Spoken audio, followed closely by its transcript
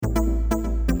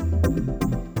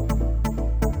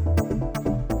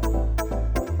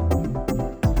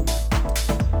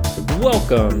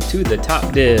Welcome to the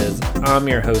Top Diz. I'm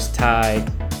your host, Ty.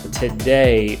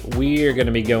 Today, we are going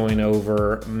to be going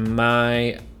over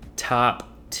my top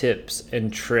tips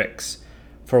and tricks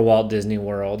for Walt Disney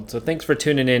World. So thanks for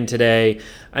tuning in today.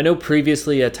 I know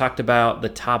previously I talked about the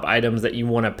top items that you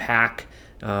want to pack,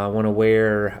 want to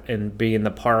wear and be in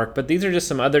the park, but these are just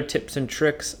some other tips and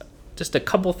tricks. Just a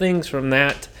couple things from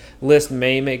that list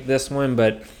may make this one,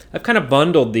 but I've kind of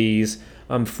bundled these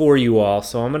for you all.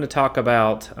 So I'm going to talk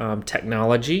about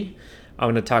technology. I'm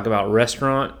going to talk about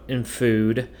restaurant and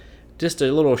food. Just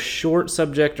a little short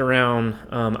subject around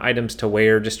items to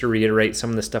wear, just to reiterate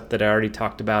some of the stuff that I already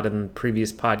talked about in the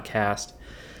previous podcast.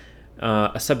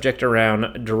 A subject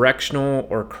around directional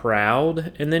or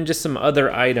crowd, and then just some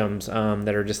other items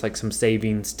that are just like some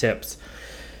savings tips.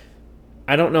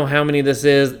 I don't know how many this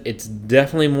is. It's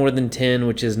definitely more than 10,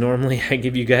 which is normally I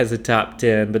give you guys a top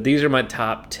 10, but these are my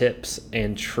top tips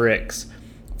and tricks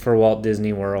for Walt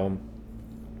Disney World.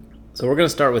 So we're going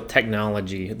to start with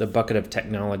technology, the bucket of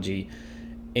technology.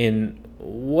 And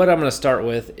what I'm going to start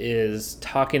with is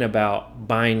talking about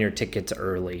buying your tickets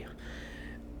early.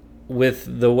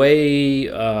 With the way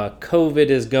COVID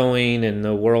is going and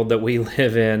the world that we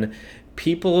live in,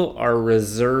 people are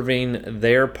reserving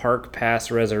their park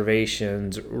pass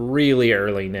reservations really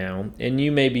early now. And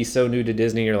you may be so new to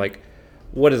Disney, you're like,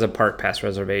 what is a park pass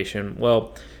reservation?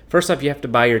 Well, first off, you have to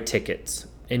buy your tickets.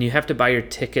 And you have to buy your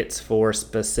tickets for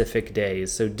specific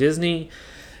days. So Disney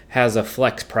has a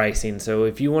flex pricing. So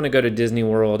if you want to go to Disney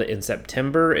World in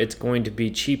September, it's going to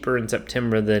be cheaper in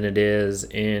September than it is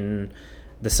in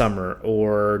the summer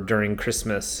or during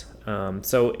Christmas.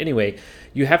 So anyway,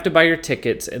 you have to buy your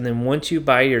tickets, and then once you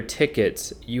buy your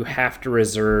tickets, you have to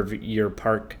reserve your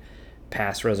park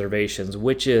pass reservations,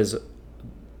 which is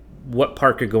what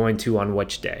park you're going to on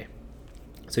which day.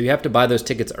 So you have to buy those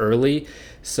tickets early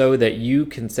so that you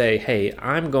can say, hey,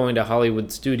 I'm going to Hollywood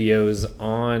Studios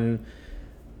on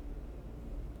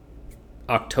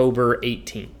October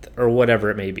 18th or whatever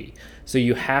it may be. So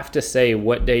you have to say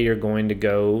what day you're going to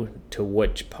go to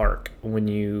which park when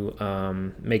you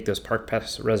make those park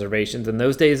pass reservations. And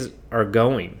those days are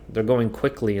going. They're going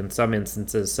quickly in some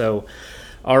instances. So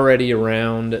already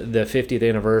around the 50th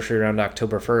anniversary, around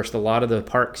October 1st, a lot of the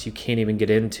parks you can't even get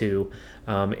into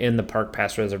in the park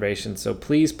pass reservations. So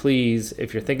please,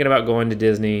 if you're thinking about going to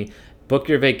Disney, book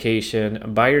your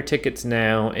vacation, buy your tickets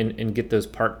now, and get those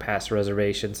park pass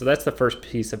reservations. So that's the first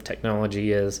piece of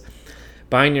technology, is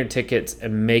buying your tickets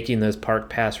and making those park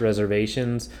pass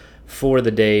reservations for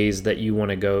the days that you want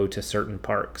to go to certain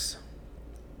parks.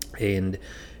 And,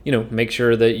 make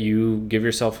sure that you give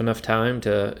yourself enough time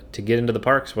to get into the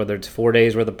parks, whether it's 4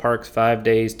 days worth of parks, 5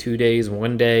 days, 2 days,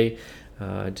 1 day.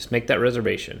 Just make that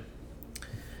reservation.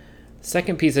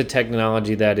 Second piece of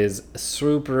technology that is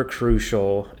super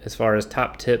crucial as far as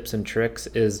top tips and tricks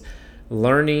is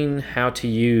learning how to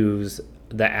use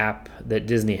the app that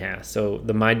Disney has. So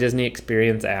the My Disney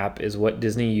Experience app is what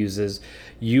Disney uses.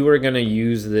 You are going to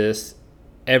use this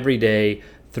every day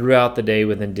throughout the day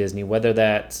within Disney, whether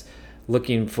that's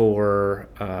looking for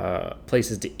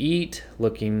places to eat,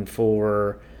 looking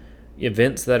for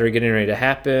events that are getting ready to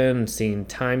happen, seeing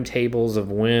timetables of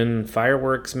when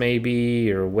fireworks may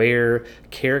be or where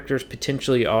characters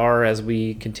potentially are as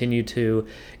we continue to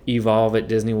evolve at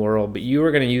Disney World. But you are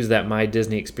going to use that My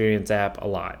Disney Experience app a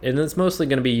lot. And it's mostly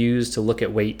going to be used to look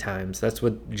at wait times. That's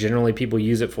what generally people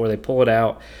use it for. They pull it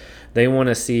out. They want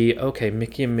to see, okay,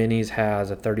 Mickey and Minnie's has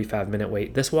a 35-minute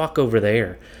wait. Let's walk over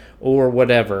there or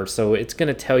whatever. So it's going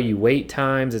to tell you wait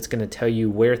times. It's going to tell you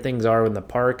where things are in the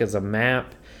park as a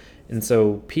map. And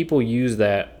so people use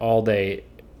that all day.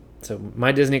 So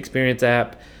My Disney Experience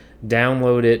app,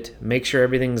 download it, make sure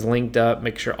everything's linked up,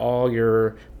 make sure all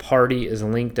your party is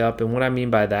linked up. And what I mean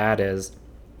by that is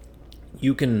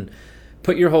you can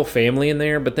put your whole family in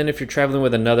there, but then if you're traveling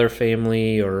with another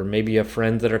family or maybe you have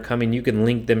friends that are coming, you can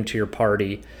link them to your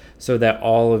party so that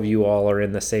all of you all are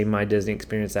in the same My Disney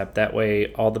Experience app. That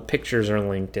way all the pictures are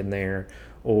linked in there.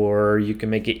 Or you can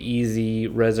make it easy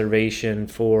reservation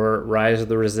for Rise of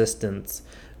the Resistance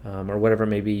or whatever it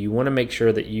may be. You want to make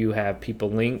sure that you have people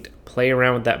linked. Play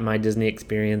around with that My Disney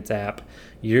Experience app.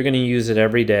 You're going to use it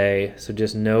every day, so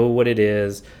just know what it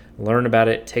is. Learn about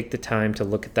it. Take the time to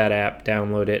look at that app,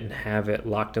 download it, and have it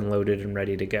locked and loaded and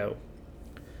ready to go.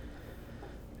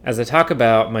 As I talk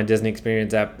about My Disney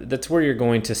Experience app, that's where you're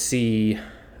going to see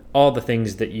all the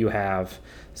things that you have.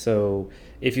 So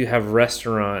if you have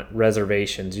restaurant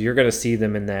reservations, you're going to see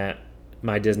them in that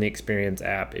My Disney Experience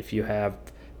app. If you have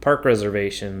park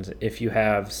reservations, if you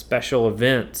have special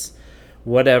events,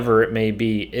 whatever it may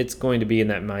be, it's going to be in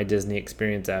that My Disney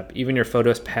Experience app. Even your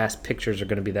Photos Pass pictures are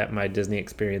going to be that My Disney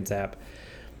Experience app.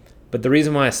 But the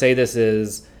reason why I say this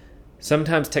is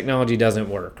sometimes technology doesn't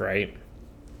work, right?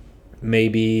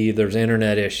 Maybe there's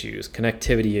internet issues,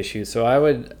 connectivity issues. So I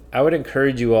would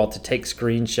encourage you all to take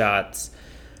screenshots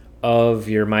of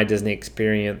your My Disney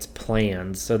Experience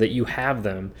plans so that you have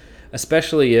them,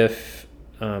 especially if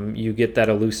you get that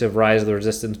elusive Rise of the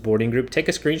Resistance boarding group. Take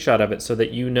a screenshot of it so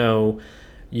that you know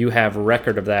you have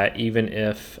record of that, even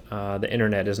if the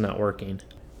internet is not working.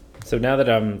 So now that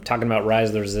I'm talking about Rise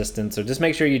of the Resistance, so just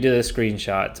make sure you do the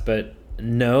screenshots, but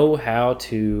know how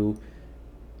to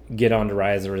get onto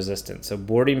Rise of the Resistance. So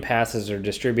boarding passes are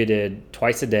distributed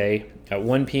twice a day at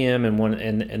 1 p.m.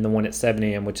 and the one at 7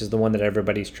 a.m., which is the one that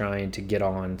everybody's trying to get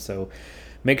on. So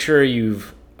make sure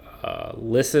you've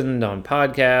listened on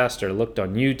podcast or looked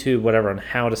on YouTube, whatever, on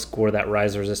how to score that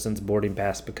Rise of Resistance boarding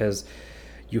pass, because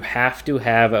you have to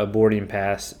have a boarding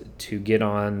pass to get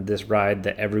on this ride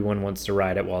that everyone wants to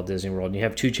ride at Walt Disney World. And you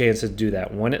have two chances to do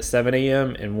that, one at 7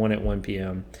 a.m. and one at 1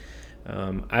 p.m.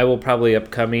 I will probably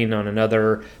upcoming on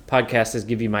another podcast is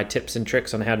give you my tips and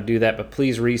tricks on how to do that, but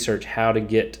please research how to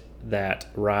get that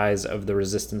Rise of the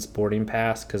Resistance boarding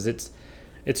pass, because it's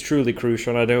truly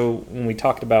crucial. And I know when we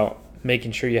talked about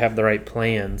making sure you have the right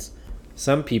plans,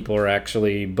 some people are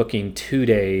actually booking 2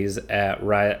 days at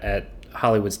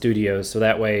Hollywood Studios, so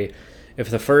that way if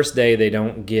the first day they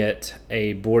don't get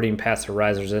a boarding pass for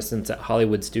Rise of Resistance at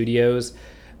Hollywood Studios,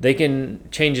 they can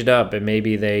change it up and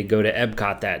maybe they go to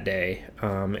Epcot that day,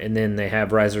 and then they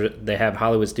have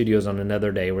Hollywood Studios on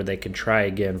another day where they can try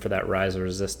again for that Rise of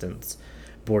Resistance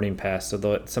boarding pass.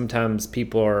 So sometimes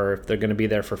people if they're going to be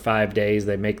there for 5 days,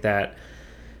 they make that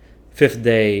 5th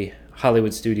day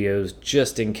Hollywood Studios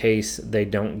just in case they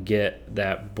don't get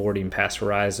that boarding pass for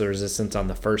Rise of Resistance on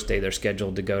the first day they're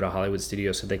scheduled to go to Hollywood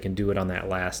Studios, so they can do it on that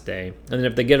last day. And then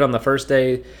if they get it on the first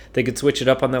day, they could switch it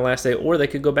up on that last day, or they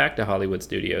could go back to Hollywood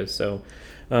Studios. So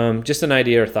just an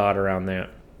idea or thought around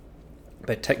that.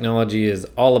 But technology is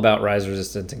all about Rise of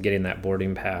Resistance and getting that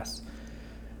boarding pass.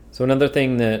 So another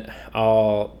thing that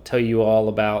I'll tell you all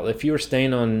about, if you are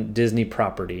staying on Disney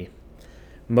property,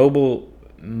 mobile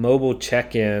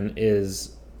check-in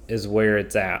is where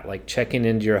it's at. Like, checking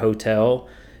into your hotel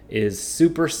is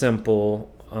super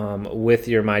simple with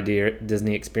your My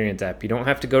Disney Experience app. You don't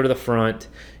have to go to the front.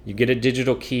 You get a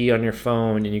digital key on your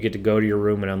phone and you get to go to your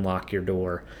room and unlock your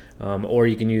door. Or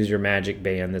you can use your Magic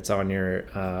Band that's on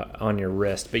your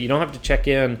wrist. But you don't have to check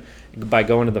in by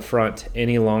going to the front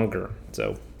any longer.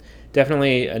 So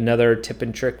definitely another tip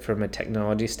and trick from a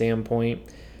technology standpoint.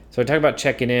 So I talk about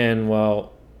checking in.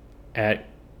 Well, at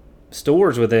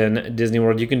stores within Disney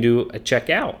World, you can do a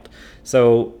checkout.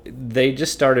 So they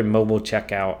just started mobile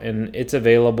checkout, and it's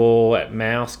available at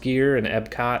Mouse Gear and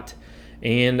Epcot,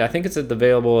 and I think it's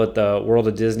available at the World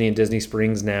of Disney and Disney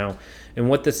Springs now. And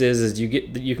what this is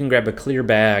you can grab a clear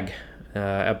bag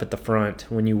up at the front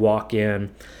when you walk in,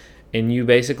 and you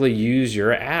basically use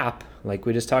your app, like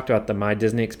we just talked about, the My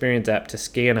Disney Experience app, to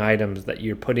scan items that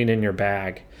you're putting in your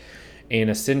bag. And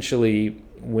essentially,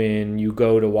 when you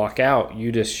go to walk out,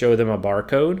 you just show them a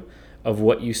barcode of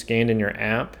what you scanned in your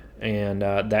app, and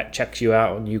that checks you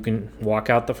out, and you can walk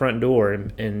out the front door,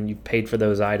 and you've paid for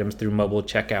those items through mobile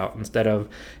checkout instead of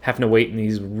having to wait in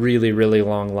these really, really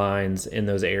long lines in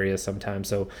those areas sometimes.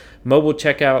 So mobile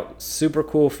checkout, super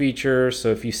cool feature. So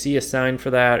if you see a sign for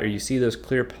that, or you see those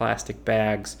clear plastic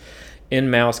bags in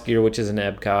Mouse Gear, which is in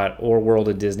Epcot, or World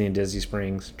of Disney and Disney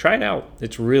Springs, try it out.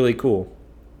 It's really cool.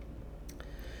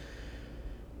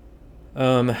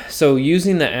 So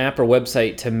using the app or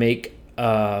website to make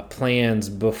plans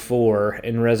before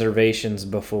and reservations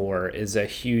before is a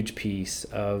huge piece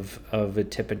of a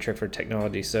tip and trick for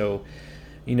technology. So,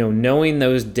 knowing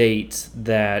those dates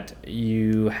that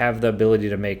you have the ability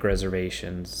to make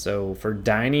reservations. So for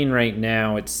dining right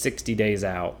now, it's 60 days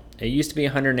out. It used to be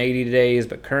 180 days,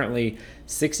 but currently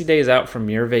 60 days out from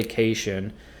your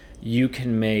vacation, you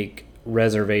can make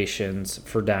reservations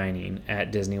for dining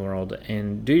at Disney World.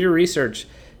 And do your research,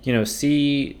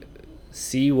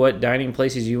 see what dining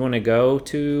places you want to go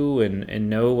to, and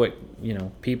know what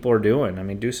people are doing. I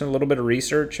mean, do a little bit of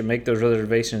research and make those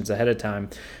reservations ahead of time,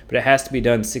 but it has to be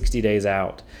done 60 days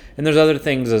out. And there's other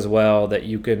things as well that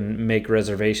you can make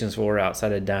reservations for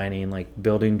outside of dining, like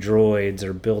building droids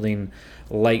or building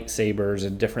lightsabers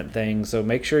and different things. So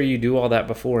make sure you do all that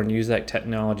before and use that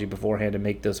technology beforehand to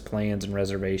make those plans and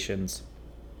reservations.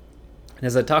 And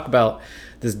as I talk about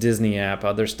this Disney app,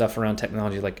 other stuff around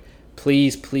technology, like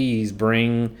please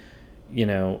bring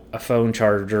a phone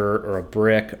charger or a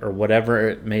brick or whatever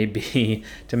it may be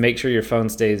to make sure your phone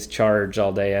stays charged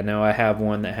all day. I know I have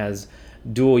one that has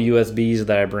dual USBs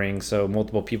that I bring so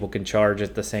multiple people can charge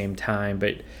at the same time,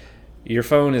 but your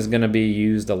phone is going to be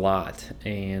used a lot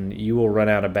and you will run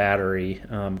out of battery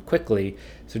quickly.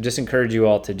 So just encourage you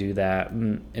all to do that.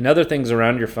 And other things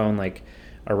around your phone, like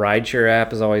a rideshare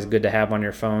app, is always good to have on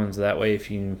your phone. So that way, if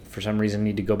you for some reason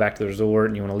need to go back to the resort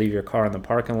and you want to leave your car in the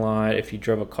parking lot, if you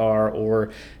drove a car,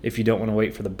 or if you don't want to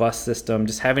wait for the bus system,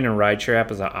 just having a rideshare app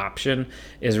as an option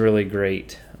is really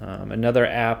great. Another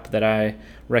app that I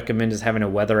recommend is having a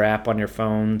weather app on your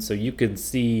phone, so you can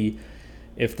see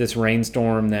if this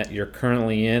rainstorm that you're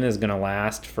currently in is going to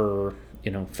last for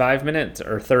 5 minutes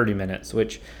or 30 minutes,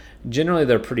 which generally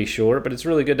they're pretty short, but it's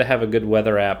really good to have a good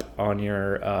weather app on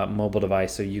your mobile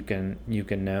device so you can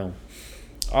know.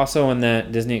 Also, in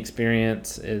that Disney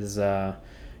experience is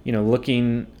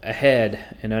looking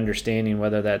ahead and understanding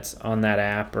whether that's on that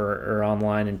app or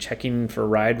online, and checking for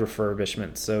ride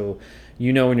refurbishment, so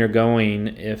when you're going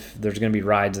if there's going to be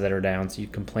rides that are down, so you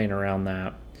can plan around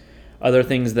that. Other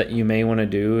things that you may want to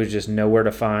do is just know where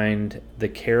to find the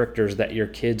characters that your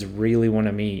kids really want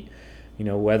to meet.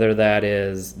 Whether that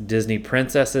is Disney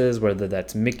princesses, whether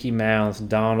that's Mickey Mouse,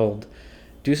 Donald.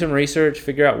 Do some research,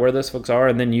 figure out where those folks are,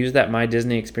 and then use that My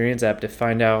Disney Experience app to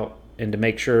find out and to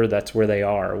make sure that's where they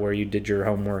are, where you did your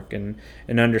homework, and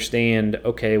understand,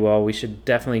 okay, well, we should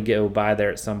definitely go by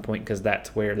there at some point because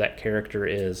that's where that character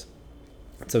is.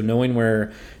 So knowing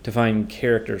where to find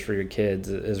characters for your kids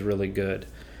is really good.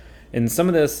 And some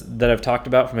of this that I've talked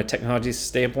about from a technology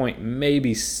standpoint may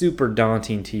be super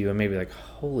daunting to you and maybe like,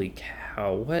 holy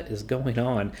cow, what is going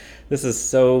on? This is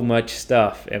so much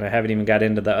stuff, and I haven't even got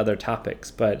into the other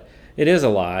topics, but it is a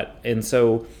lot. And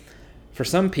so for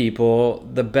some people,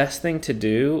 the best thing to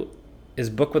do is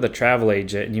book with a travel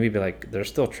agent. And you may be like, there's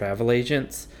still travel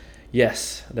agents?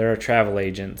 Yes, there are travel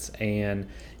agents, and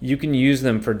you can use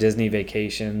them for Disney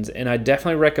vacations. And I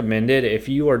definitely recommend it if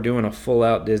you are doing a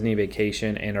full-out Disney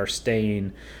vacation and are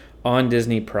staying on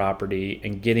Disney property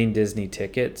and getting Disney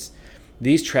tickets.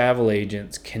 These travel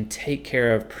agents can take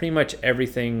care of pretty much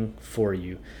everything for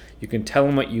you. You can tell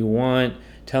them what you want,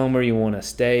 tell them where you want to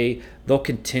stay. They'll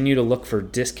continue to look for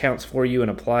discounts for you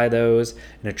and apply those.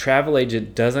 And a travel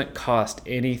agent doesn't cost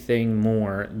anything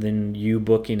more than you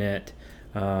booking it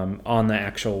on the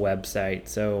actual website.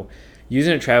 So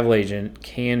using a travel agent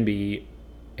can make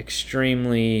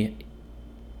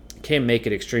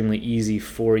it extremely easy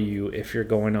for you if you're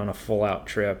going on a full-out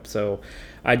trip. So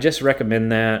I just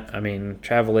recommend that. I mean,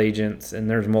 travel agents, and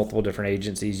there's multiple different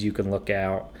agencies you can look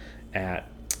out at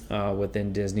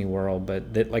within Disney World.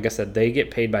 But like I said, they get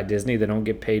paid by Disney. They don't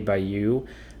get paid by you.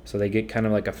 So they get kind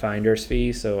of like a finder's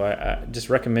fee. So I just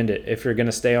recommend it. If you're going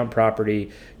to stay on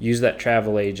property, use that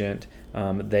travel agent.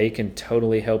 They can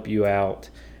totally help you out.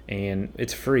 And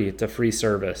it's free. It's a free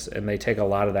service. And they take a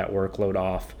lot of that workload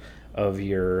off of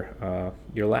your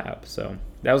lab. So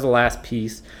that was the last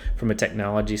piece from a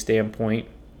technology standpoint.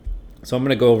 So I'm going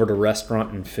to go over to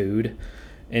restaurant and food.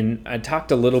 And I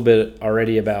talked a little bit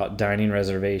already about dining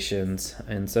reservations.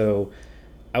 And so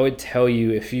I would tell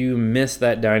you, if you miss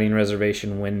that dining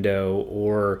reservation window,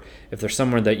 or if there's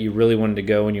somewhere that you really wanted to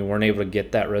go and you weren't able to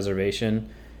get that reservation,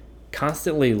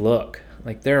 constantly look.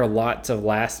 Like, there are lots of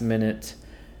last minute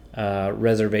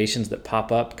reservations that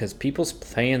pop up because people's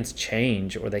plans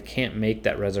change or they can't make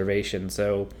that reservation.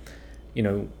 So,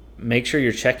 make sure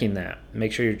you're checking that.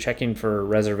 Make sure you're checking for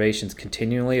reservations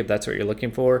continually if that's what you're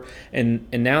looking for. And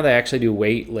now they actually do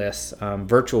wait lists,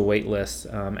 virtual wait lists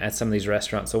at some of these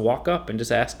restaurants. So walk up and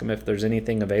just ask them if there's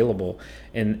anything available,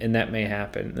 and that may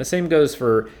happen. The same goes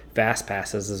for fast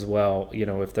passes as well.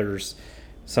 If there's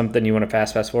something you want to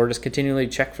fast pass for, just continually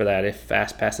check for that if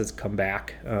fast passes come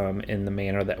back in the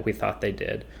manner that we thought they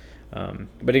did.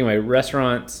 But anyway,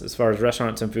 restaurants, as far as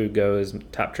restaurants and food goes,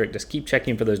 top trick, just keep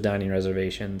checking for those dining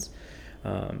reservations.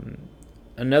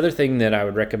 Another thing that I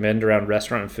would recommend around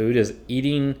restaurant and food is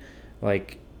eating,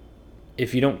 like,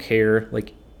 if you don't care,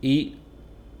 like, eat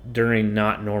during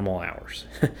not normal hours.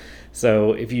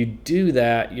 So if you do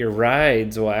that, your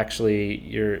rides will actually,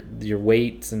 your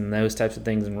waits and those types of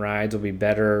things and rides will be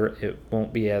better. It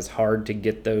won't be as hard to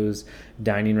get those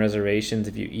dining reservations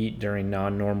if you eat during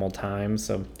non-normal times.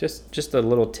 So just a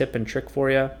little tip and trick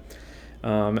for you.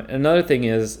 Another thing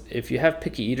is, if you have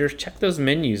picky eaters, check those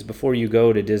menus before you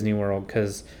go to Disney World,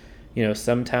 because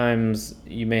sometimes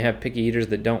you may have picky eaters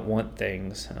that don't want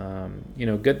things.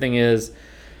 Good thing is,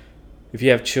 if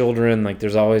you have children, like,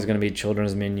 there's always going to be a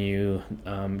children's menu.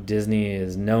 Disney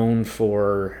is known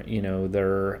for,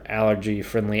 their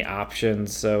allergy-friendly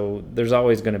options, so there's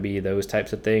always going to be those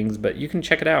types of things. But you can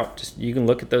check it out. You can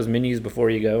look at those menus before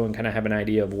you go and kind of have an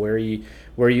idea of where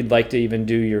you'd like to even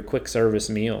do your quick service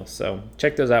meal. So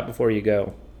check those out before you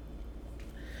go.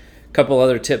 A couple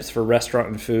other tips for restaurant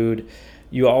and food.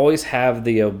 you always have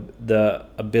the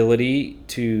ability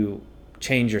to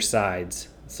change your sides.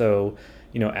 So,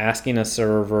 asking a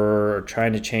server or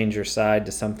trying to change your side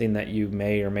to something that you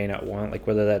may or may not want, like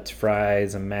whether that's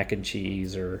fries and mac and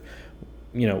cheese or,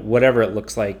 whatever it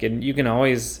looks like. And you can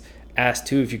always ask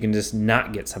too if you can just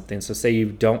not get something. So say you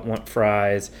don't want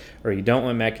fries or you don't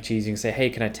want mac and cheese, you can say, hey,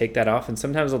 can I take that off? And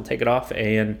sometimes they'll take it off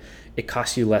and it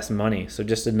costs you less money. So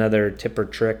just another tip or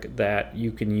trick that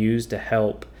you can use to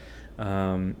help,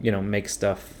 make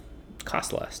stuff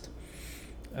cost less.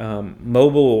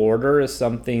 Mobile order is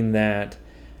something that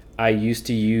I used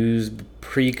to use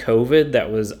pre-COVID that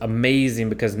was amazing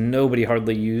because nobody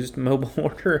hardly used mobile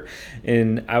order,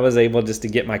 and I was able just to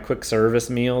get my quick service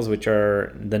meals, which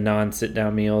are the non-sit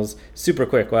down meals, super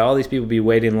quick. While all these people be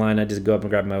waiting in line, I just go up and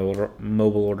grab my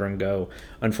mobile order and go.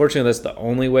 Unfortunately, that's the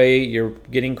only way you're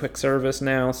getting quick service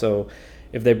now. So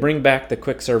if they bring back the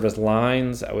quick service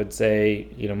lines, I would say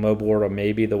mobile order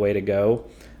may be the way to go.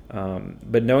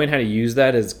 But knowing how to use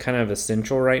that is kind of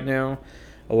essential right now.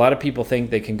 A lot of people think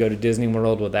they can go to Disney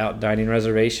World without dining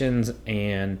reservations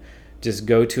and just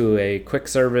go to a quick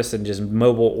service and just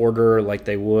mobile order like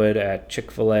they would at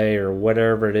Chick-fil-A or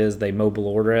whatever it is they mobile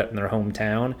order it in their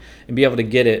hometown and be able to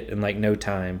get it in like no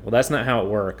time. Well, that's not how it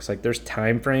works. Like there's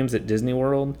time frames at Disney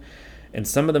World, and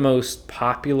some of the most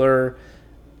popular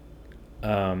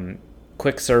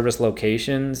quick service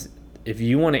locations, if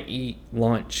you want to eat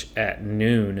lunch at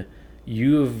noon,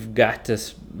 you've got to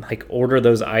like order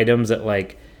those items at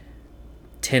like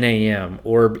 10 a.m.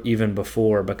 or even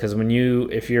before, because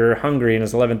if you're hungry and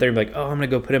it's 11:30, like, oh, I'm gonna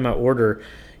go put in my order,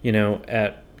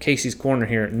 at Casey's Corner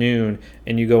here at noon,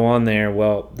 and you go on there,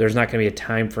 well, there's not gonna be a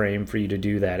time frame for you to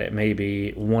do that. It may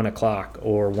be 1 o'clock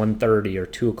or 1:30 or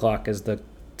 2 o'clock is the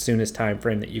soonest time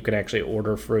frame that you could actually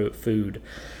order food.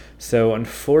 So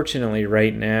unfortunately,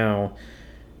 right now,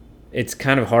 it's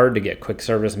kind of hard to get quick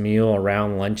service meal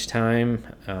around lunchtime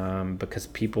because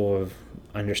people have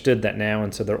understood that now,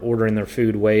 and so they're ordering their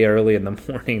food way early in the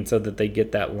morning so that they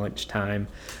get that lunchtime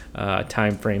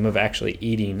time frame of actually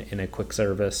eating in a quick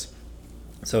service.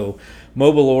 So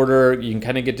mobile order, you can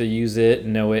kind of get to use it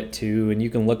and know it too, and you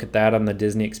can look at that on the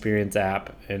Disney Experience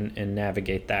app and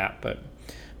navigate that. But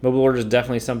mobile order is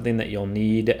definitely something that you'll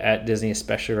need at Disney,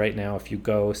 especially right now if you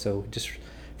go. So just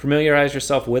familiarize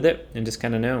yourself with it and just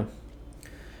kind of know.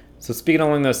 So speaking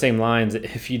along those same lines,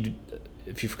 if you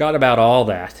forgot about all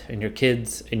that and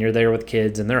you're there with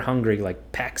kids and they're hungry,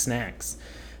 like pack snacks.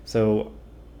 So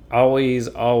always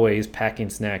packing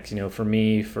snacks. For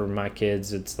me, for my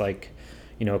kids, it's like,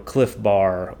 Cliff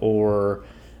Bar or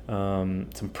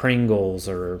some Pringles,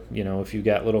 or, if you've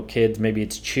got little kids, maybe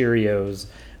it's Cheerios,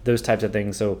 those types of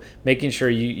things. So making sure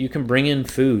you can bring in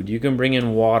food, you can bring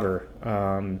in water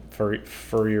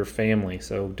for your family.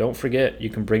 So don't forget, you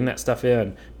can bring that stuff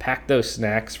in. Pack those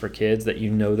snacks for kids that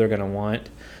they're going to want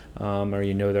or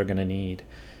they're going to need.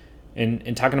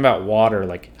 And talking about water,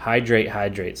 like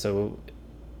hydrate. So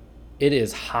it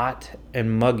is hot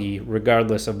and muggy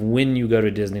regardless of when you go to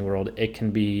Disney World. It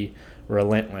can be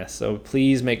relentless. So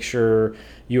please make sure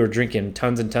you are drinking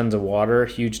tons and tons of water.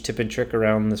 Huge tip and trick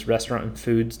around this restaurant and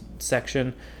food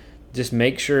section. Just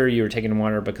make sure you're taking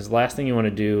water, because the last thing you want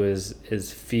to do is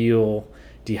feel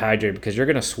dehydrated, because you're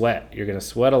going to sweat. You're going to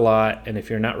sweat a lot, and if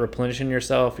you're not replenishing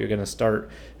yourself, you're going to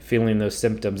start feeling those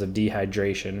symptoms of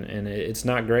dehydration, and it's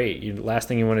not great. The last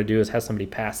thing you want to do is have somebody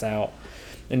pass out.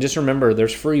 And just remember,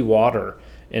 there's free water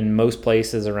in most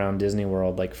places around Disney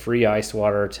World, like free ice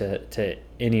water to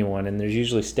anyone. And there's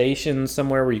usually stations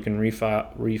somewhere where you can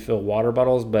refill water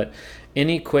bottles. But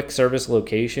any quick service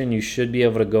location, you should be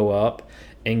able to go up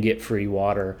and get free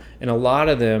water. And a lot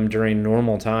of them during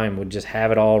normal time would just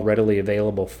have it all readily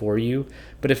available for you.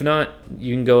 But if not,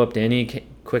 you can go up to any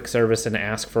quick service and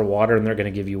ask for water, and they're going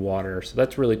to give you water. So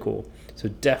that's really cool. So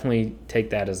definitely take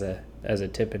that as a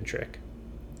tip and trick.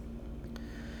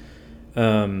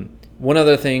 One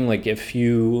other thing, like if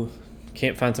you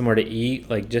can't find somewhere to eat,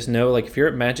 like just know, like if you're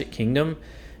at Magic Kingdom,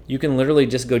 you can literally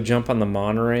just go jump on the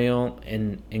monorail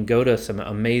and go to some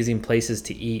amazing places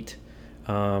to eat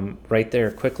right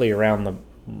there quickly around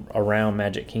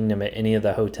Magic Kingdom at any of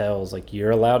the hotels. Like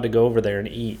you're allowed to go over there and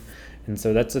eat. And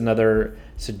so that's another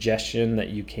suggestion that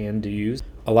you can do.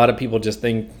 A lot of people just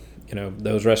think,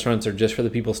 those restaurants are just for the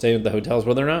people staying at the hotels.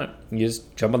 Well, they're not. You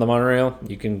just jump on the monorail.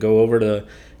 You can go over to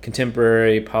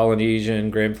Contemporary, Polynesian,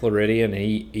 Grand Floridian, and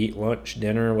eat lunch,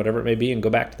 dinner, whatever it may be, and go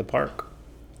back to the park.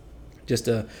 Just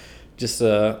a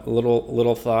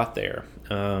little thought there.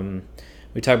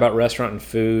 We talk about restaurant and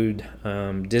food,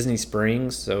 Disney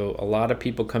Springs. So a lot of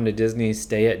people come to Disney,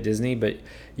 stay at Disney, but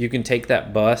you can take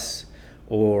that bus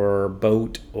or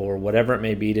boat or whatever it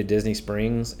may be to Disney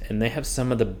Springs, and they have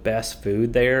some of the best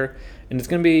food there, and it's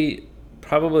going to be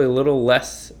probably a little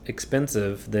less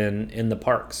expensive than in the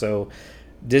park. So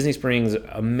Disney Springs,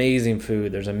 amazing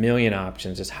food. There's a million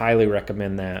options. Just highly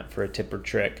recommend that for a tip or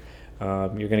trick. You're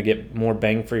going to get more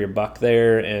bang for your buck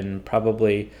there, and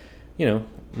probably,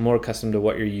 more accustomed to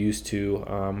what you're used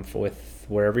to with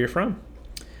wherever you're from.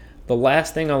 The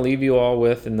last thing I'll leave you all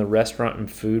with in the restaurant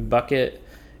and food bucket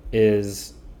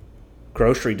is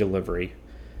grocery delivery.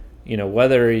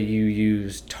 Whether you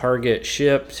use Target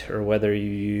Shipt or whether you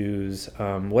use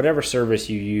whatever service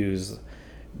you use,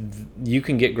 you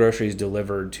can get groceries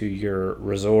delivered to your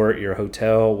resort, your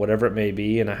hotel, whatever it may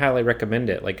be, and I highly recommend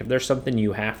it. Like, if there's something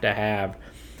you have to have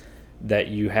that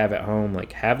you have at home,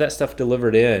 like, have that stuff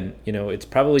delivered in. It's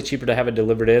probably cheaper to have it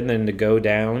delivered in than to go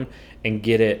down and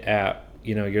get it at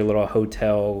your little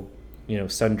hotel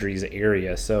sundries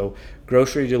area. So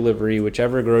grocery delivery,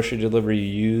 whichever grocery delivery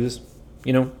you use,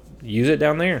 use it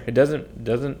down there. It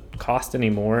doesn't cost any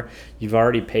more. You've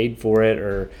already paid for it,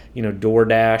 or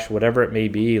DoorDash, whatever it may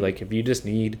be. Like, if you just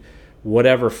need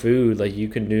whatever food, like, you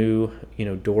can do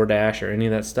DoorDash or any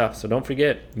of that stuff. So don't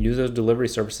forget, use those delivery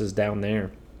services down there.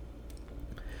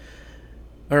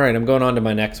 All right, I'm going on to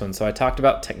my next one. So I talked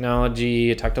about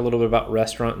technology, I talked a little bit about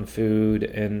restaurant and food,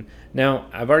 and now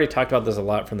I've already talked about this a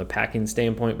lot from the packing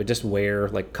standpoint, but just wear,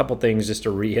 like, a couple things just to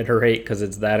reiterate, because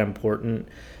it's that important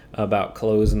about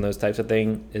clothes and those types of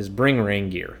things, is bring rain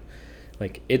gear.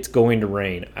 Like, it's going to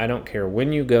rain. I don't care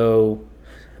when you go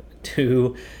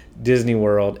to Disney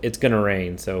World, it's going to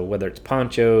rain. So whether it's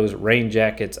ponchos, rain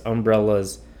jackets,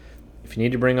 umbrellas, if you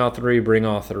need to bring all three, bring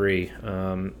all three.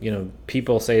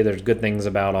 People say there's good things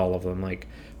about all of them. Like,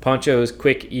 ponchos,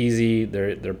 quick, easy,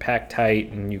 they're packed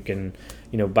tight, and you can,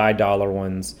 buy dollar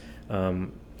ones.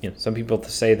 Some people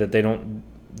say that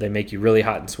they make you really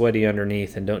hot and sweaty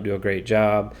underneath and don't do a great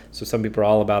job. So some people are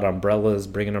all about umbrellas,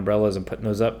 bringing umbrellas and putting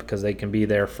those up, because they can be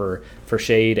there for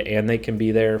shade and they can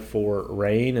be there for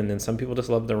rain. And then some people just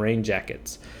love the rain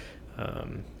jackets.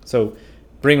 So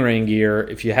bring rain gear.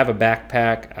 If you have a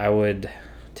backpack, I would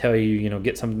tell you,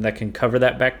 get something that can cover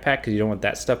that backpack, because you don't want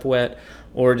that stuff wet,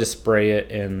 or just spray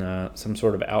it in some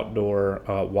sort of outdoor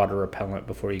water repellent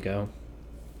before you go.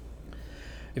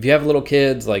 If you have little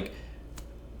kids, like,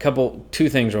 two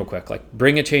things real quick. Like,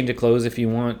 bring a change of clothes if you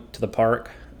want to the park.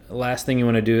 The last thing you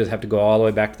want to do is have to go all the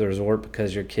way back to the resort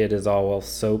because your kid is all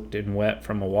soaked and wet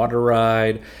from a water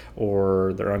ride,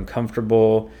 or they're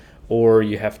uncomfortable, or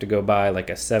you have to go buy like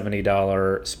a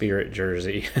 $70 Spirit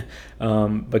jersey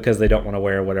because they don't want to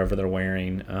wear whatever they're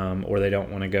wearing, or they don't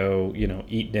want to go,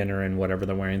 eat dinner in whatever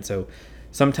they're wearing. So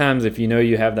sometimes if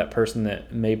you have that person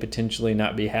that may potentially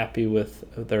not be happy with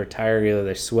their attire, either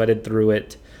they sweated through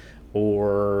it,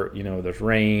 or there's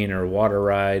rain or water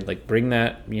ride, like, bring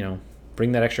that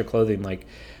extra clothing. Like,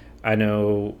 I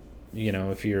know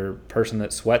if you're a person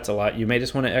that sweats a lot, you may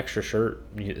just want an extra shirt.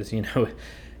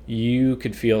 You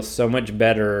could feel so much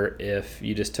better if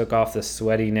you just took off this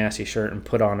sweaty, nasty shirt and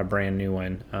put on a brand new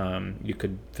one. You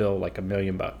could feel like $1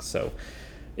 million. So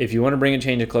if you want to bring a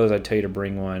change of clothes, I'd tell you to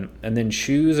bring one. And then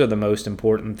shoes are the most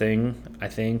important thing, I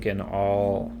think, in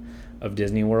all of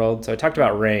Disney World. So I talked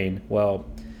about rain. Well,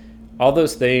 all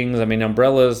those things, I mean,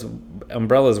 umbrellas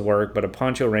work, but a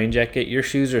poncho, rain jacket, your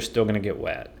shoes are still going to get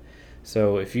wet.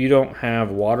 So if you don't have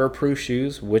waterproof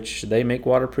shoes, which they make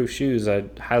waterproof shoes,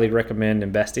 I'd highly recommend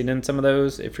investing in some of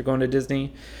those if you're going to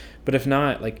Disney. But if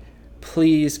not, like,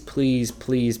 please, please,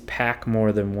 please pack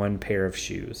more than one pair of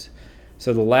shoes.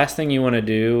 So the last thing you want to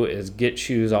do is get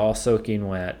shoes all soaking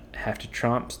wet, have to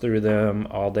tromp through them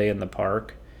all day in the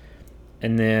park,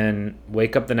 and then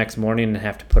wake up the next morning and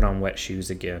have to put on wet shoes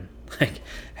again. Like,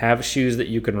 have shoes that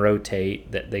you can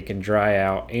rotate, that they can dry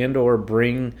out, and or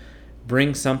bring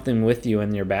something with you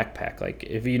in your backpack. Like,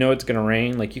 if it's going to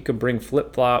rain, like, you could bring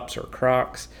flip-flops or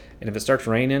Crocs, and if it starts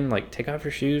raining, like, take off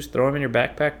your shoes, throw them in your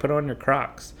backpack, put on your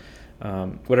Crocs,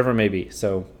 whatever it may be.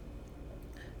 So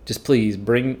just please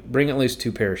bring at least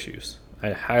 2 pair of shoes.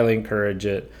 I highly encourage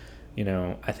it.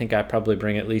 I think I probably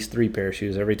bring at least 3 pair of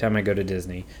shoes every time I go to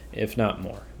Disney, if not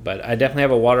more. But I definitely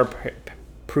have a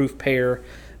waterproof pair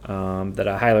that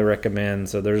I highly recommend.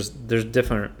 So there's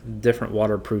different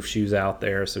waterproof shoes out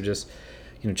there. So just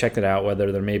check that out,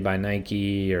 whether they're made by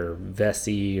Nike or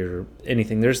Vessi or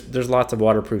anything. There's lots of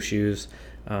waterproof shoes.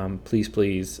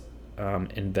 Please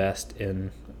invest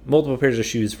in multiple pairs of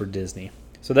shoes for Disney.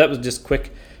 So that was just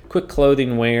quick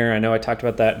clothing wear. I know I talked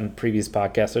about that in previous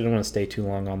podcasts, so I don't want to stay too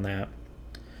long on that.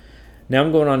 Now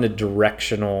I'm going on to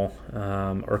directional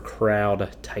or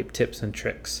crowd type tips and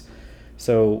tricks.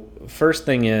 So first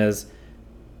thing is,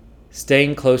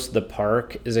 Staying close to the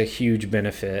park is a huge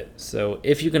benefit. So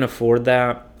if you can afford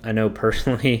that, I know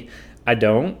personally I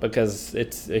don't, because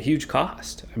it's a huge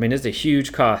cost. I mean, it's a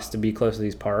huge cost to be close to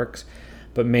these parks.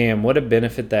 But man, what a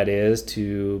benefit that is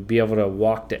to be able to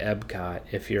walk to Epcot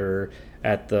if you're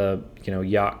at the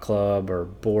yacht club or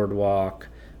boardwalk,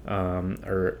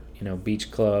 or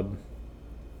beach club,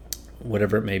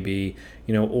 whatever it may be,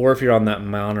 or if you're on that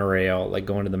monorail, like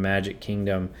going to the Magic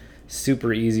Kingdom.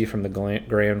 Super easy from the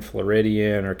Grand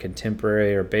Floridian or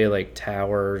Contemporary or Bay Lake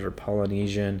Towers or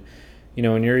Polynesian,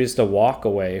 and you're just a walk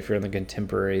away if you're in the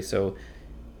Contemporary. So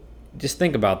just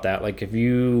think about that. Like, if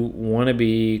you want to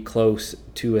be close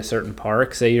to a certain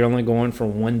park, say you're only going for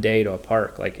one day to a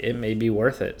park, like, it may be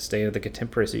worth it staying at the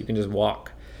Contemporary so you can just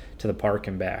walk to the park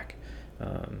and back.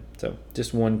 So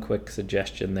just one quick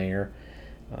suggestion there.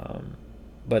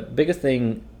 But biggest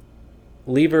thing,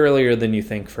 leave earlier than you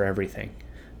think for everything.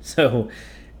 So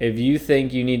if you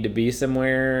think you need to be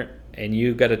somewhere and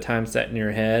you've got a time set in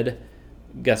your head,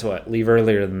 guess what? Leave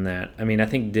earlier than that. I mean, I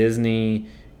think Disney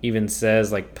even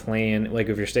says, like, plan, like,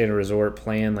 if you're staying at a resort,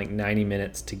 plan like 90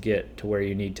 minutes to get to where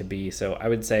you need to be. So I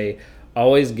would say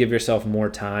always give yourself more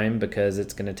time, because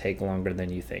it's going to take longer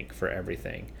than you think for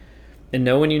everything. And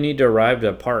know when you need to arrive to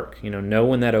a park. Know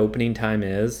when that opening time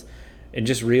is, and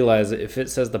just realize that if it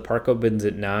says the park opens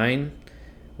at 9,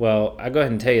 well, I go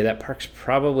ahead and tell you that park's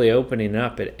probably opening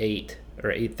up at 8 or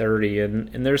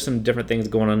 8:30, and there's some different things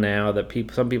going on now that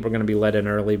some people are going to be let in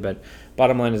early, but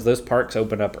bottom line is those parks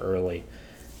open up early.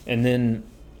 And then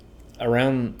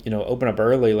around, open up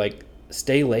early, like,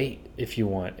 stay late if you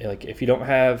want. Like, if you don't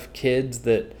have kids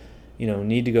that,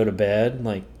 need to go to bed,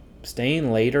 like,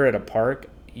 staying later at a park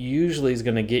usually is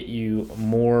going to get you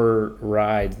more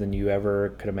rides than you ever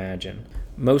could imagine.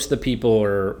 Most of the people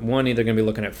are, one, either going to be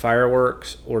looking at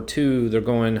fireworks, or two, they're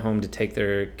going home to take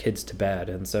their kids to bed.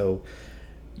 And so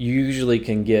you usually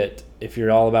can get, if you're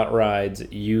all about rides,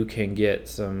 you can get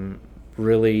some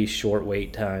really short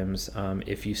wait times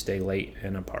if you stay late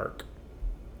in a park.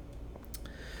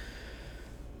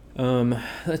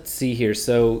 Let's see here.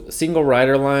 So single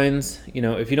rider lines,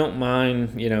 if you don't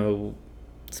mind,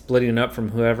 splitting up from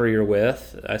whoever you're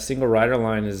with, a single rider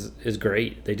line is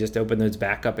great. They just opened those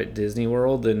back up at Disney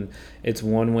World, and it's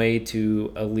one way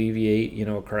to alleviate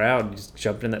a crowd. Just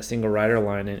jumping in that single rider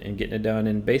line and getting it done.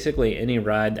 And basically any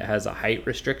ride that has a height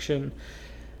restriction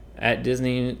at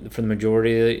Disney, for the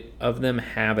majority of them,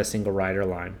 have a single rider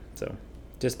line. So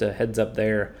just a heads up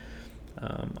there.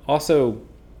 Also,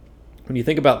 when you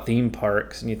think about theme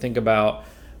parks and you think about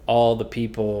all the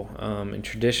people, and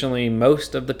traditionally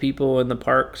most of the people in the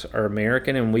parks are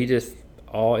American, and we just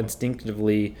all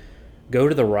instinctively go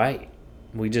to the right.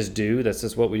 We just do. That's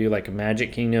just what we do. Like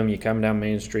Magic Kingdom, you come down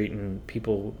Main Street and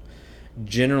people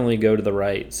generally go to the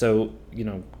right. So,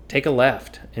 take a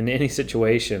left in any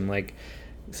situation. Like,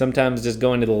 sometimes just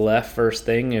going to the left first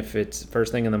thing, if it's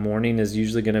first thing in the morning, is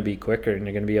usually going to be quicker, and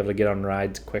you're going to be able to get on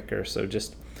rides quicker. So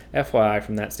just FYI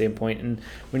from that standpoint. And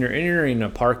when you're entering a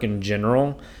park in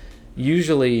general,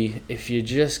 usually if you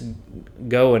just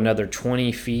go another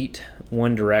 20 feet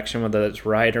one direction, whether it's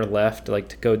right or left, like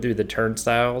to go through the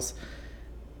turnstiles,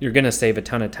 you're going to save a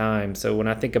ton of time. So when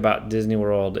I think about Disney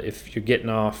World, if you're getting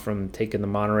off from taking the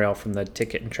monorail from the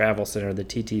Ticket and Travel Center, the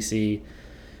TTC,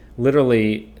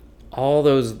 literally all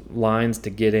those lines to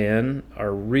get in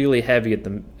are really heavy at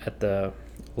the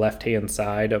left-hand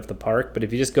side of the park. But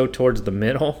if you just go towards the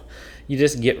middle, you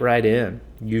just get right in,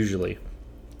 usually.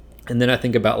 And then I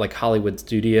think about like Hollywood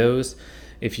Studios.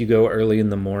 If you go early in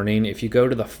the morning, if you go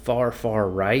to the far, far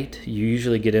right, you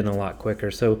usually get in a lot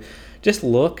quicker. So just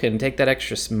look and take that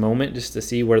extra moment just to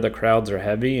see where the crowds are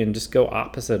heavy, and just go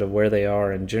opposite of where they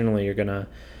are. And generally you're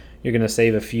gonna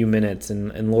save a few minutes,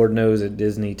 and Lord knows at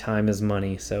Disney time is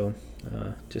money. So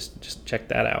just check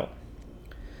that out.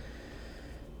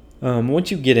 Once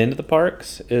you get into the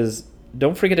parks,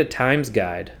 don't forget a times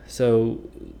guide. So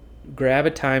grab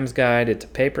a times guide. It's a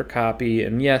paper copy,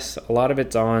 and yes, a lot of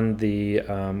it's on the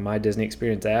My Disney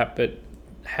Experience app, but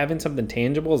having something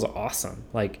tangible is awesome.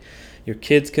 Like, your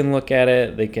kids can look at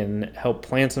it, they can help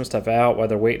plan some stuff out. While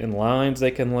they're waiting in lines,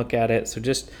 they can look at it. So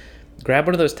just grab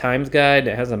one of those times guide.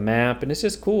 It has a map, and it's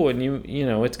just cool, and you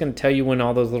know it's going to tell you when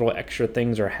all those little extra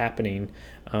things are happening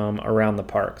around the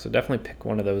park. So definitely pick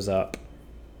one of those up.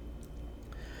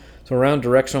 So around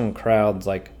directional crowds,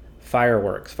 like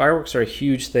fireworks are a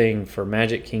huge thing for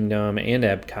Magic Kingdom and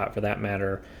Epcot for that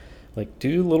matter. Like,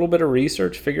 do a little bit of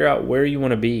research, figure out where you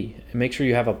want to be, and make sure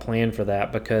you have a plan for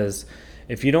that, because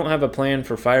if you don't have a plan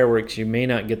for fireworks, you may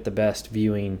not get the best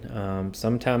viewing.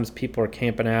 Sometimes people are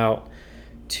camping out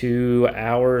 2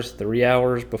 hours, 3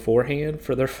 hours beforehand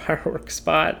for their fireworks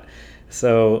spot.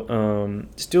 So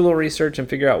just do a little research and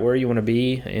figure out where you want to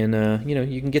be. And,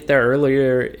 you can get there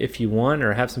earlier if you want,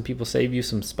 or have some people save you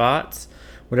some spots,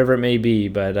 whatever it may be.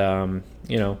 But,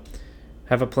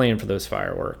 have a plan for those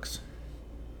fireworks.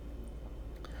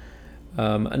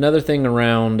 Another thing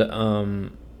around, I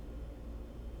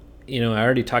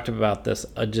already talked about this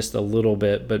just a little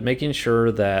bit, but making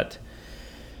sure that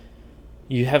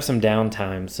you have some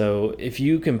downtime. So if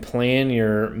you can plan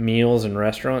your meals and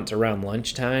restaurants around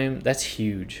lunchtime, that's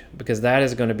huge, because that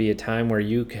is going to be a time where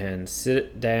you can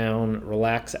sit down,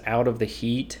 relax out of the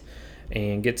heat,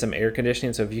 and get some air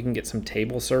conditioning. So if you can get some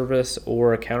table service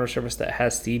or a counter service that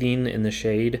has seating in the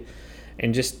shade,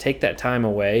 and just take that time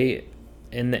away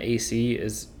in the AC,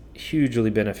 is hugely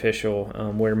beneficial,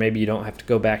 where maybe you don't have to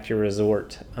go back to your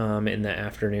resort in the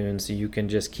afternoon, so you can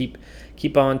just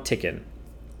keep on ticking.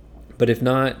 But if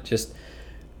not, just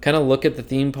kind of look at the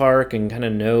theme park and kind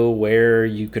of know where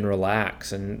you can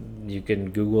relax, and you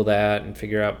can Google that and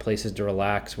figure out places to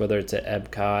relax, whether it's at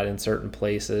Epcot in certain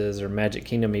places or Magic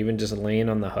Kingdom, even just laying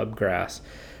on the hub grass.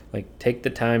 Like, take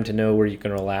the time to know where you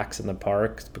can relax in the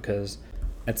parks, because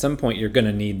at some point you're going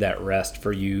to need that rest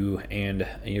for you and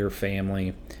your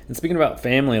family. And speaking about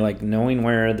family, like knowing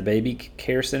where the baby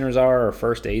care centers are, or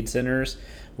first aid centers,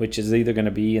 which is either going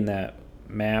to be in that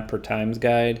map or Times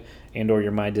Guide and or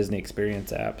your My Disney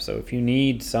Experience app. So if you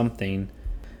need something,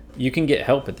 you can get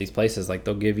help at these places. Like,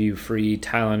 they'll give you free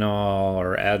Tylenol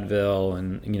or Advil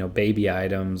and baby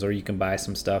items, or you can buy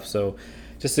some stuff. So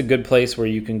just a good place where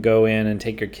you can go in and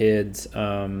take your kids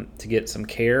to get some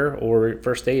care or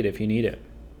first aid if you need it.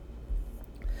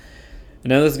 I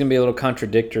know this is going to be a little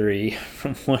contradictory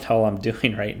from what all I'm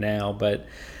doing right now, but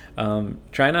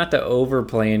try not to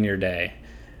overplan your day.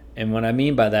 And what I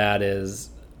mean by that is,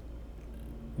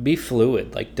 be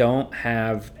fluid. Like, don't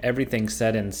have everything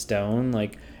set in stone.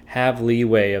 Like, have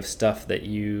leeway of stuff that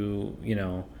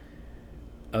it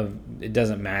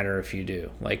doesn't matter if you do.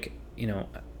 Like,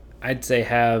 I'd say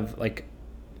have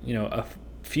a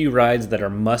few rides that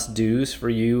are must-dos for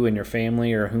you and your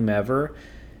family or whomever,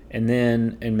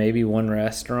 and maybe one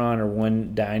restaurant or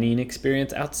one dining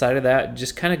experience. Outside of that,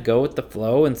 just kind of go with the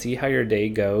flow and see how your day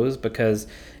goes, because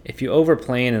if you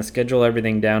overplan and schedule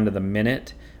everything down to the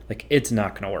minute, like, it's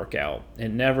not going to work out. It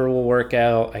never will work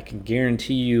out. I can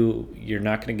guarantee you're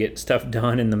not going to get stuff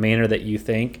done in the manner that you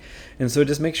think. And so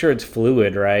just make sure it's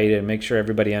fluid, right? And make sure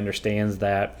everybody understands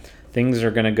that things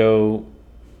are going to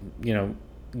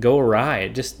go awry.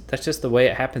 That's just the way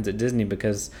it happens at Disney,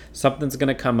 because something's going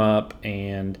to come up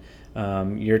and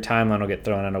your timeline will get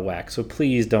thrown out of whack. So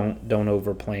please don't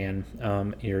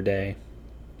overplan your day.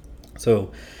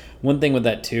 So one thing with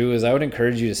that too is I would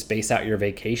encourage you to space out your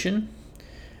vacation.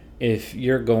 If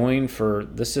you're going for,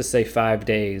 let's just say 5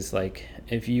 days, like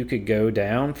if you could go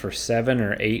down for 7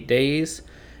 or 8 days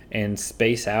and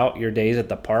space out your days at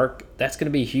the park, that's going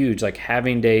to be huge. Like,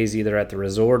 having days either at the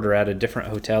resort or at a different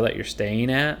hotel that you're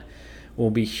staying at will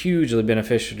be hugely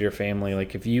beneficial to your family.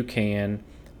 Like, if you can,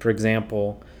 for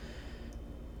example,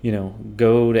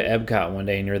 go to Epcot one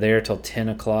day and you're there till 10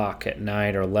 o'clock at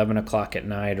night or 11 o'clock at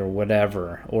night or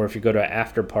whatever. Or if you go to an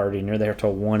after party and you're there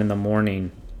till 1 in the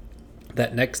morning,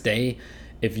 that next day,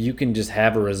 if you can just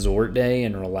have a resort day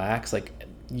and relax, like,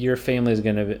 your family is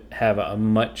going to have a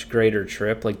much greater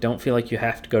trip. Like, don't feel like you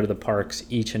have to go to the parks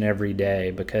each and every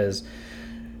day, because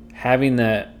having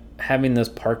those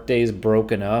park days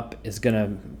broken up is going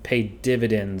to pay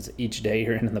dividends each day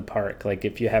you're in the park. Like,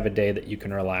 if you have a day that you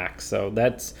can relax. So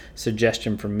that's a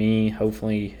suggestion from me.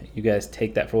 Hopefully you guys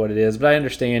take that for what it is. But I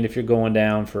understand if you're going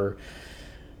down for,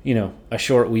 a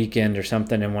short weekend or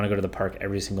something and want to go to the park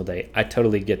every single day. I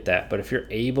totally get that. But if you're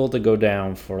able to go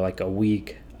down for like a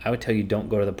week, I would tell you don't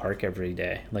go to the park every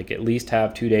day. Like, at least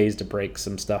have 2 days to break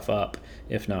some stuff up,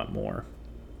 if not more.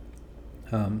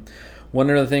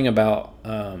 One other thing about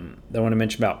that I want to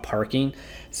mention about parking.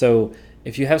 So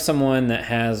if you have someone that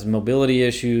has mobility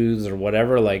issues or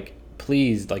whatever, like,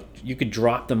 please, like, you could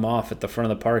drop them off at the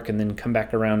front of the park and then come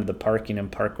back around to the parking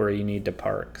and park where you need to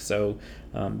park. So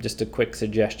just a quick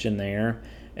suggestion there.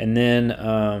 And then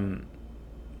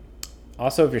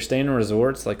also, if you're staying in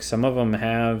resorts, like, some of them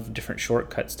have different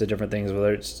shortcuts to different things,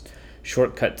 whether it's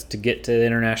shortcuts to get to the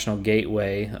International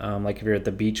Gateway, like if you're at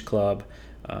the Beach Club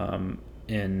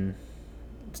and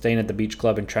staying at the Beach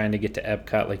Club and trying to get to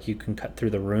Epcot, like, you can cut through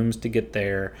the rooms to get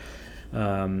there.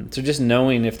 So just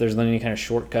knowing if there's any kind of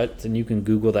shortcuts, and you can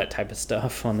Google that type of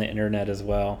stuff on the internet as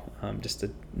well. Just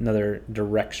another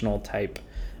directional type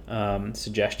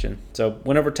suggestion. So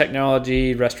went over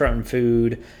technology, restaurant and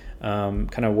food,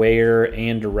 kind of where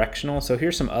and directional. So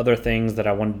here's some other things that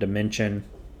I wanted to mention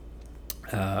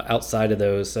outside of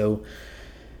those. So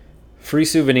Free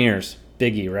souvenirs,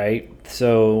 biggie, right?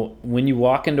 So when you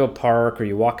walk into a park or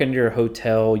you walk into your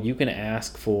hotel, you can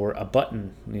ask for a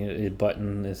button. A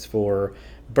button is for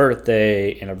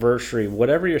birthday, anniversary,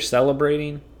 whatever you're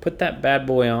celebrating. Put that bad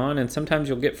boy on, and sometimes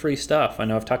you'll get free stuff. I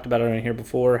know I've talked about it on here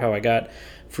before, how I got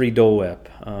free Dole Whip,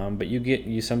 but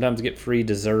you sometimes get free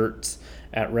desserts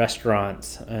at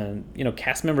restaurants, and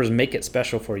cast members make it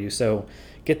special for you. So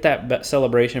get that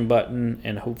celebration button,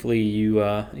 and hopefully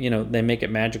they make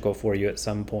it magical for you at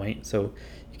some point. So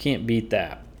you can't beat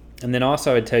that. And then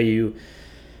also, I would tell you,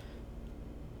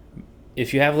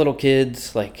 if you have little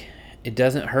kids, like, it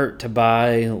doesn't hurt to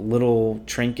buy little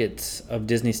trinkets of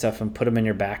Disney stuff and put them in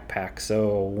your backpack.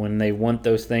 So when they want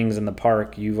those things in the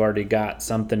park, you've already got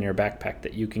something in your backpack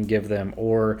that you can give them,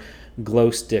 or glow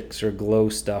sticks or glow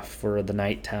stuff for the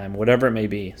nighttime, whatever it may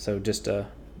be. So just a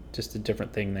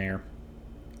different thing there.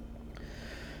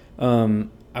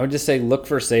 I would just say look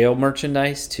for sale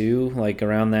merchandise too, like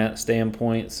around that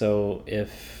standpoint. So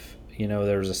if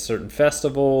there's a certain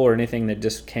festival or anything that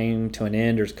just came to an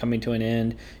end or is coming to an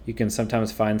end, you can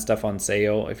sometimes find stuff on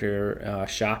sale if you're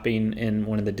shopping in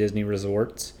one of the Disney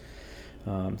resorts.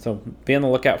 So be on the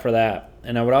lookout for that.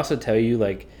 And I would also tell you,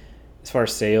 like, as far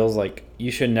as sales, like, you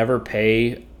should never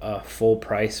pay a full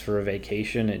price for a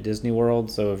vacation at Disney World.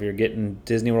 So if you're getting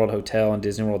Disney World hotel and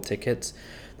Disney World tickets,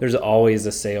 there's always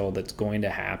a sale that's going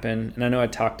to happen. And I know I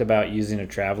talked about using a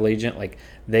travel agent. Like,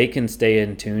 they can stay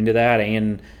in tune to that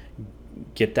and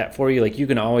get that for you. Like, you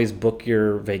can always book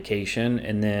your vacation,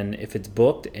 and then if it's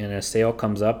booked and a sale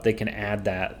comes up, they can add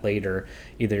that later.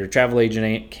 Either your travel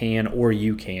agent can or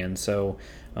you can. So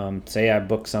say I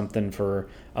book something for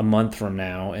a month from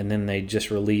now, and then they just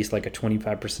release like a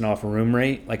 25% off room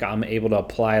rate, like, I'm able to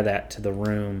apply that to the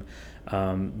room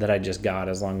that I just got,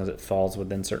 as long as it falls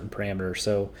within certain parameters.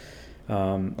 So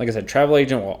like I said, travel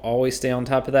agent will always stay on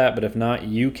top of that, but if not,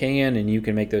 you can, and you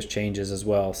can make those changes as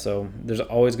well. So there's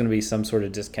always going to be some sort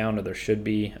of discount, or there should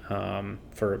be,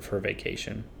 for a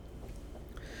vacation.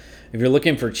 If you're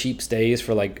looking for cheap stays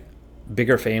for like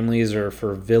bigger families or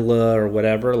for villa or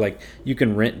whatever, like, you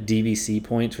can rent DVC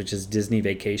points, which is Disney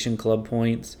Vacation Club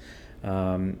points.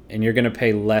 And you're going to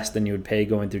pay less than you would pay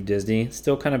going through Disney.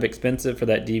 Still kind of expensive for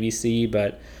that DVC,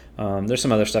 but there's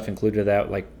some other stuff included with that,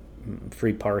 like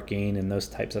free parking and those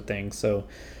types of things. So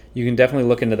you can definitely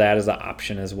look into that as an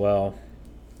option as well.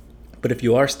 But if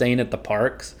you are staying at the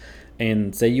parks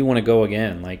and say you want to go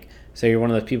again, like say you're one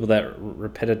of those people that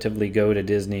repetitively go to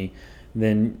Disney,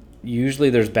 then usually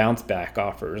there's bounce back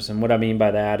offers. And what I mean by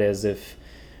that is, if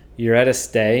you're at a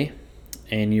stay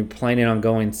and you're planning on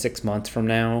going 6 months from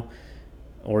now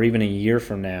or even a year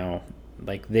from now,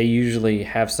 like, they usually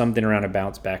have something around a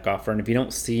bounce back offer. And if you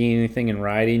don't see anything in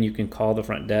writing, you can call the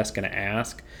front desk and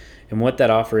ask. And what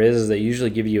that offer is they usually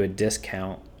give you a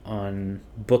discount on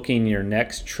booking your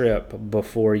next trip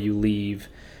before you leave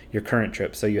your current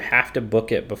trip. So you have to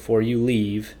book it before you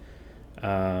leave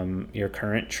your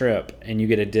current trip, and you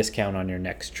get a discount on your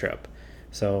next trip.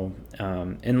 So,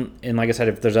 and like I said,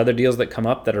 if there's other deals that come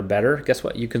up that are better, guess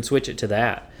what? You can switch it to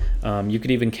that. You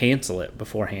could even cancel it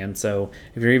beforehand. So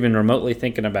if you're even remotely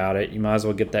thinking about it, you might as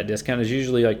well get that discount. It's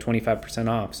usually like 25%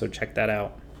 off. So check that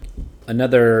out.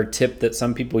 Another tip that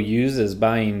some people use is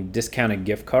buying discounted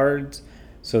gift cards.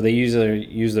 So they usually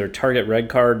use their Target Red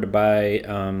Card to buy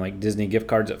like Disney gift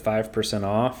cards at 5%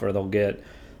 off, or they'll get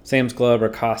Sam's Club or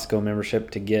Costco membership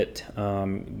to get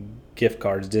gift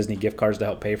cards, Disney gift cards, to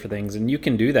help pay for things. And you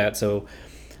can do that. So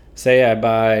say I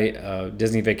buy a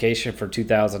Disney vacation for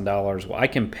 $2,000. Well, I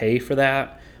can pay for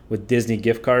that with Disney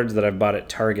gift cards that I've bought at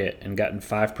Target and gotten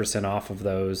 5% off of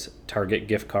those Target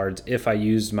gift cards if I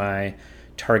use my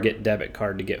Target debit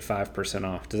card to get 5%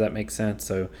 off. Does that make sense?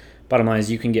 So bottom line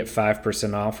is, you can get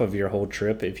 5% off of your whole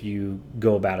trip if you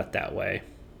go about it that way.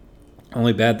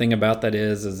 Only bad thing about that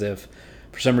is if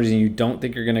for some reason you don't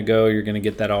think you're going to go, you're going to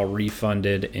get that all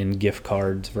refunded in gift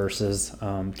cards versus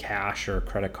cash or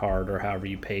credit card or however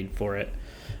you paid for it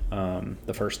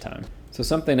the first time. So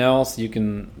something else, you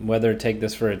can whether take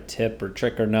this for a tip or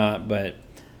trick or not, but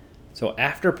so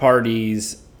after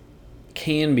parties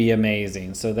can be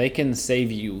amazing. So they can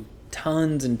save you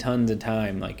tons and tons of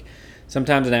time. Like,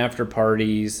 sometimes in after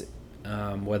parties,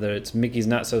 whether it's Mickey's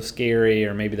Not So Scary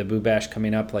or maybe the Boo Bash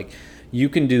coming up, like, you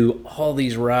can do all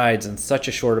these rides in such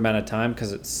a short amount of time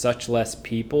because it's such less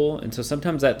people. And so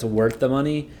sometimes that's worth the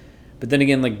money. But then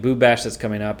again, like Boo Bash that's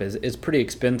coming up is pretty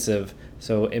expensive.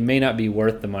 So it may not be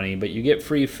worth the money, but you get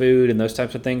free food and those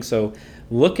types of things. So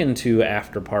look into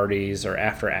after parties or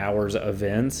after hours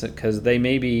events, because they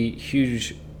may be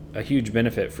a huge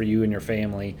benefit for you and your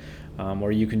family,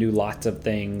 where you can do lots of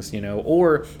things,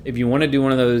 Or if you want to do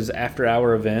one of those after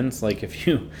hour events, like if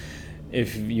you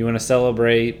If you want to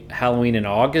celebrate Halloween in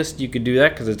August, you could do that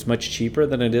because it's much cheaper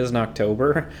than it is in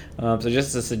October. So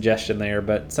just a suggestion there.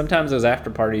 But sometimes those after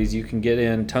parties, you can get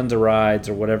in tons of rides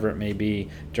or whatever it may be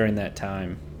during that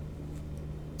time.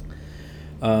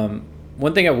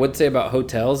 One thing I would say about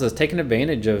hotels is taking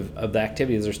advantage of the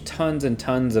activities. There's tons and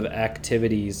tons of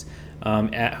activities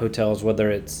at hotels, whether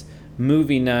it's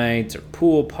movie nights or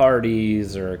pool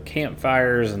parties or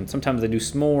campfires, and sometimes they do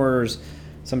s'mores.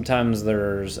 Sometimes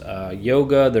there's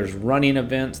yoga, there's running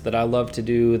events that I love to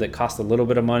do that cost a little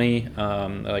bit of money,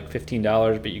 like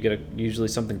 $15, but you get usually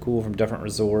something cool from different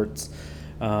resorts.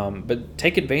 But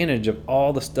take advantage of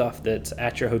all the stuff that's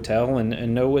at your hotel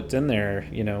and know what's in there.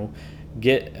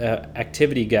 Get an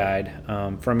activity guide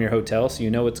from your hotel so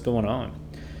you know what's going on.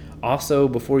 Also,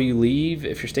 before you leave,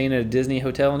 if you're staying at a Disney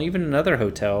hotel and even another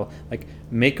hotel, like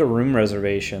make a room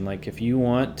reservation. Like if you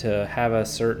want to have a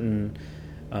certain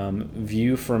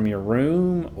view from your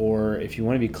room, or if you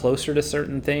want to be closer to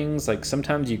certain things, like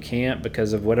sometimes you can't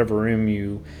because of whatever room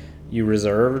you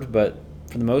reserved, but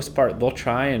for the most part they'll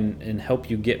try and help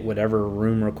you get whatever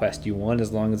room request you want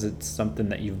as long as it's something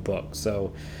that you've booked.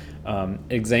 So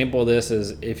example of this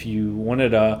is if you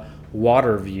wanted a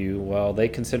water view, well, they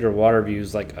consider water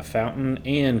views like a fountain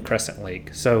and Crescent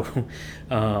Lake. So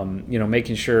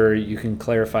making sure you can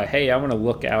clarify, hey, I want to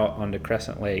look out onto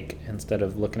Crescent Lake instead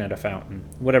of looking at a fountain,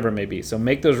 whatever it may be. So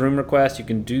make those room requests. You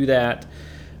can do that.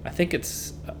 I think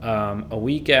it's a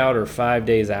week out or 5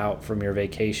 days out from your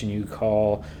vacation. You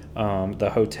call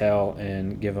the hotel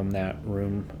and give them that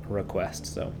room request.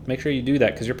 So make sure you do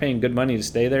that because you're paying good money to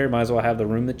stay there. Might as well have the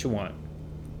room that you want.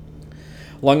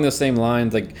 Along those same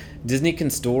lines, like Disney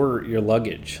can store your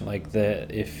luggage. Like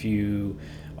if you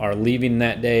are leaving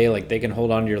that day, like they can hold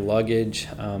on to your luggage,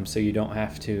 so you don't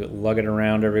have to lug it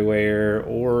around everywhere.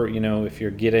 Or if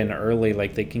you're getting early,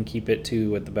 like they can keep it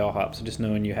too with the bellhop. So just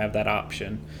knowing you have that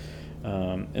option.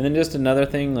 And then just another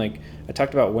thing, like I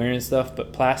talked about wearing stuff,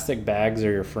 but plastic bags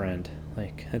are your friend.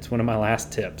 Like that's one of my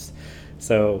last tips.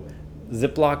 So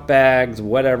Ziploc bags,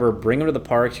 whatever, bring them to the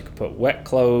parks. You can put wet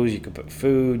clothes, you can put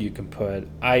food, you can put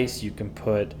ice, you can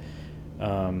put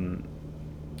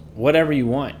whatever you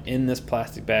want in this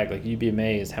plastic bag. Like you'd be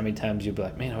amazed how many times you'd be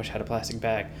like, man, I wish I had a plastic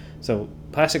bag. So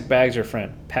plastic bags are your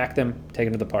friend. Pack them, take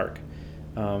them to the park.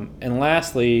 And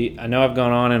lastly, I know I've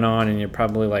gone on and you're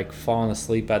probably like falling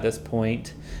asleep at this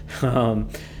point,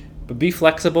 but be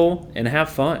flexible and have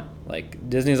fun. Like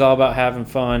Disney's all about having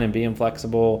fun and being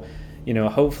flexible.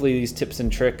 Hopefully these tips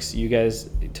and tricks, you guys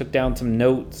took down some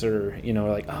notes or,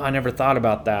 like, oh, I never thought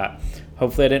about that.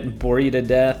 Hopefully I didn't bore you to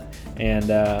death. And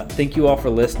thank you all for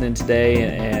listening today.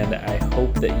 And I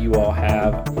hope that you all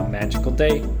have a magical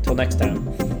day. Till next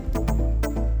time.